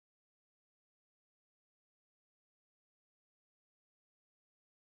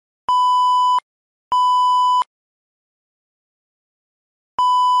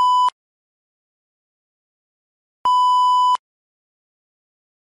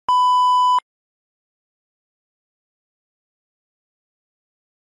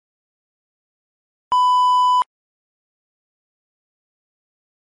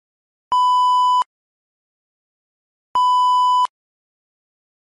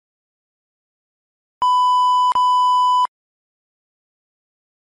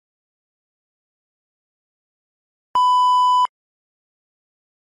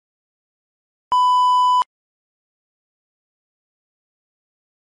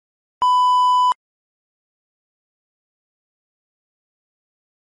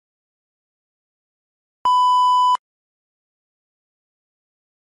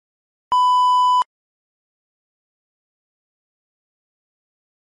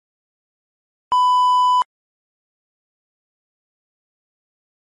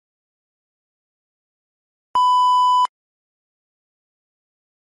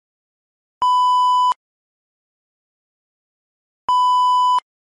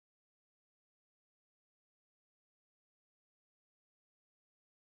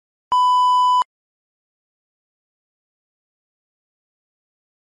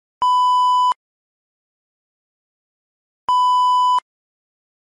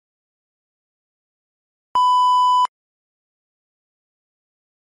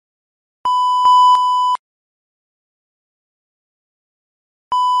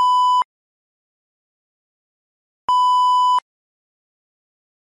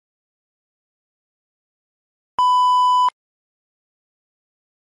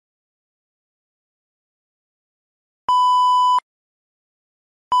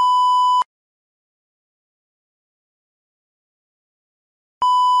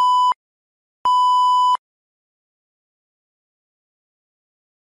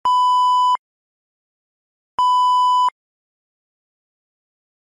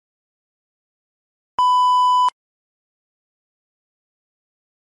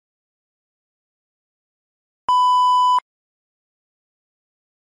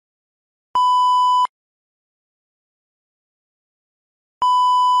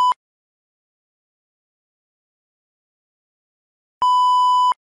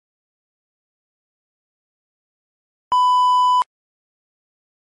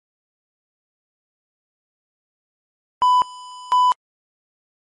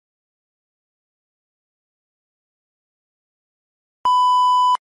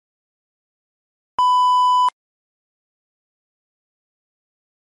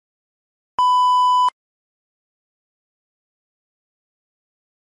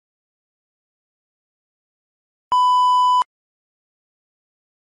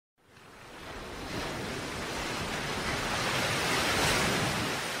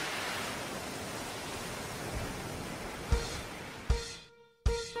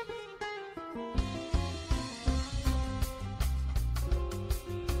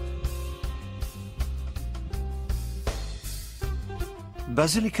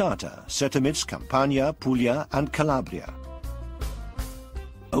Basilicata, set amidst Campania, Puglia and Calabria,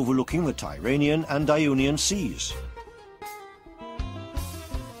 overlooking the Tyrrhenian and Ionian seas.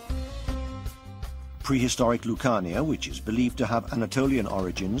 Prehistoric Lucania, which is believed to have Anatolian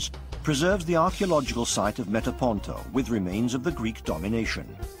origins, preserves the archaeological site of Metaponto with remains of the Greek domination.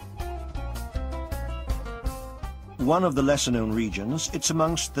 One of the lesser-known regions, it's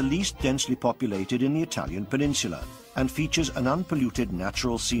amongst the least densely populated in the Italian peninsula and features an unpolluted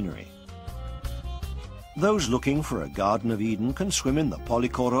natural scenery. Those looking for a Garden of Eden can swim in the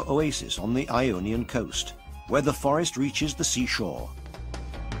Policoro oasis on the Ionian coast, where the forest reaches the seashore.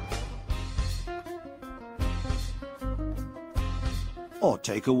 Or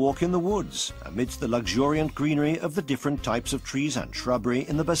take a walk in the woods amidst the luxuriant greenery of the different types of trees and shrubbery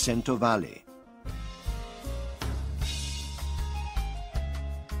in the Basento Valley.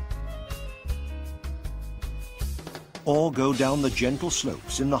 Or go down the gentle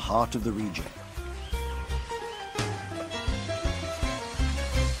slopes in the heart of the region.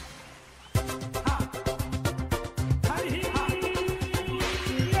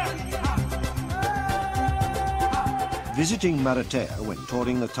 Visiting Maratea when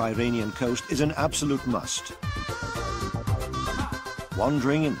touring the Tyrrhenian coast is an absolute must.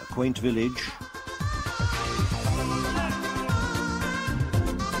 Wandering in the quaint village,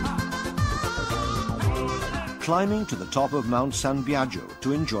 climbing to the top of Mount San Biagio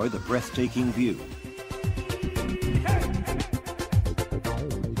to enjoy the breathtaking view.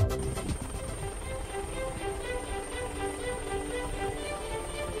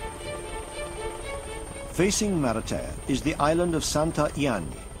 Facing Maratea is the island of Santa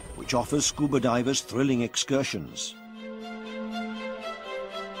Ianni, which offers scuba divers thrilling excursions.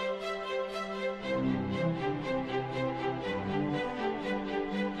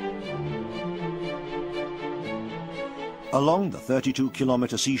 Along the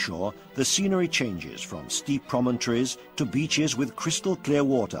 32-kilometer seashore, the scenery changes from steep promontories to beaches with crystal clear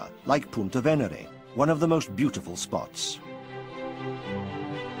water, like Punta Venere, one of the most beautiful spots.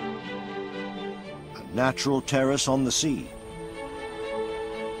 A natural terrace on the sea.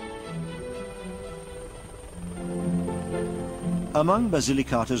 Among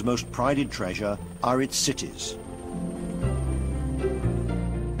Basilicata's most prided treasure are its cities.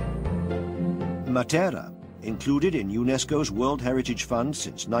 Matera, included in UNESCO's World Heritage Fund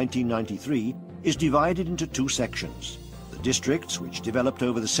since 1993, is divided into two sections: the districts, which developed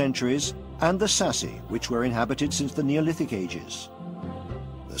over the centuries, and the sassi, which were inhabited since the Neolithic ages.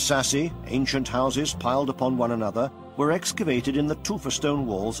 The sassi, ancient houses piled upon one another, were excavated in the tufa stone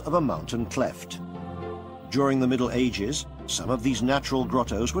walls of a mountain cleft. During the Middle Ages, some of these natural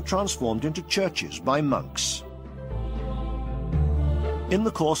grottos were transformed into churches by monks. In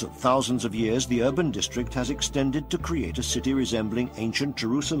the course of thousands of years, the urban district has extended to create a city resembling ancient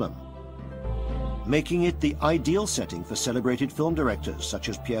Jerusalem, making it the ideal setting for celebrated film directors such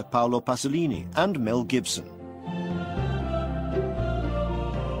as Pier Paolo Pasolini and Mel Gibson.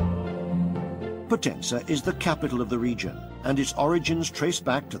 Potenza is the capital of the region, and its origins trace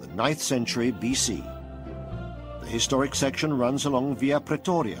back to the 9th century BC. The historic section runs along Via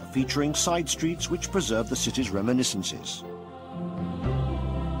Pretoria, featuring side streets which preserve the city's reminiscences.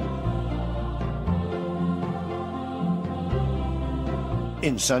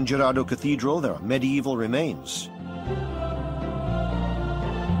 In San Gerardo Cathedral, there are medieval remains.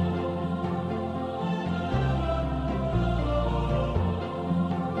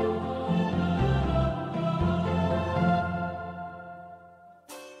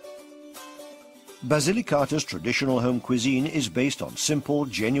 Basilicata's traditional home cuisine is based on simple,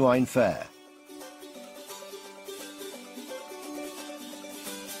 genuine fare.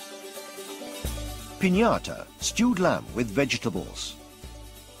 Pignata, stewed lamb with vegetables.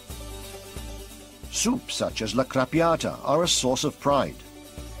 Soups such as la crappiata are a source of pride.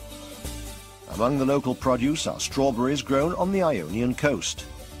 Among the local produce are strawberries grown on the Ionian coast.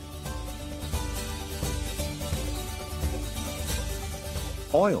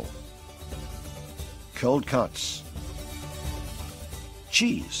 Oil. Cold cuts.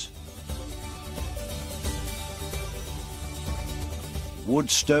 Cheese.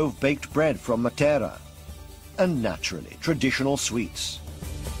 Wood stove baked bread from Matera. And naturally, traditional sweets.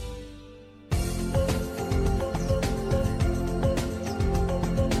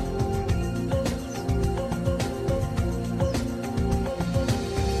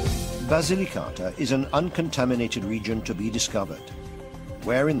 Basilicata is an uncontaminated region to be discovered,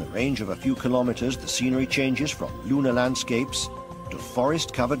 where in the range of a few kilometers the scenery changes from lunar landscapes to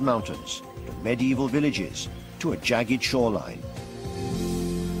forest-covered mountains, to medieval villages, to a jagged shoreline.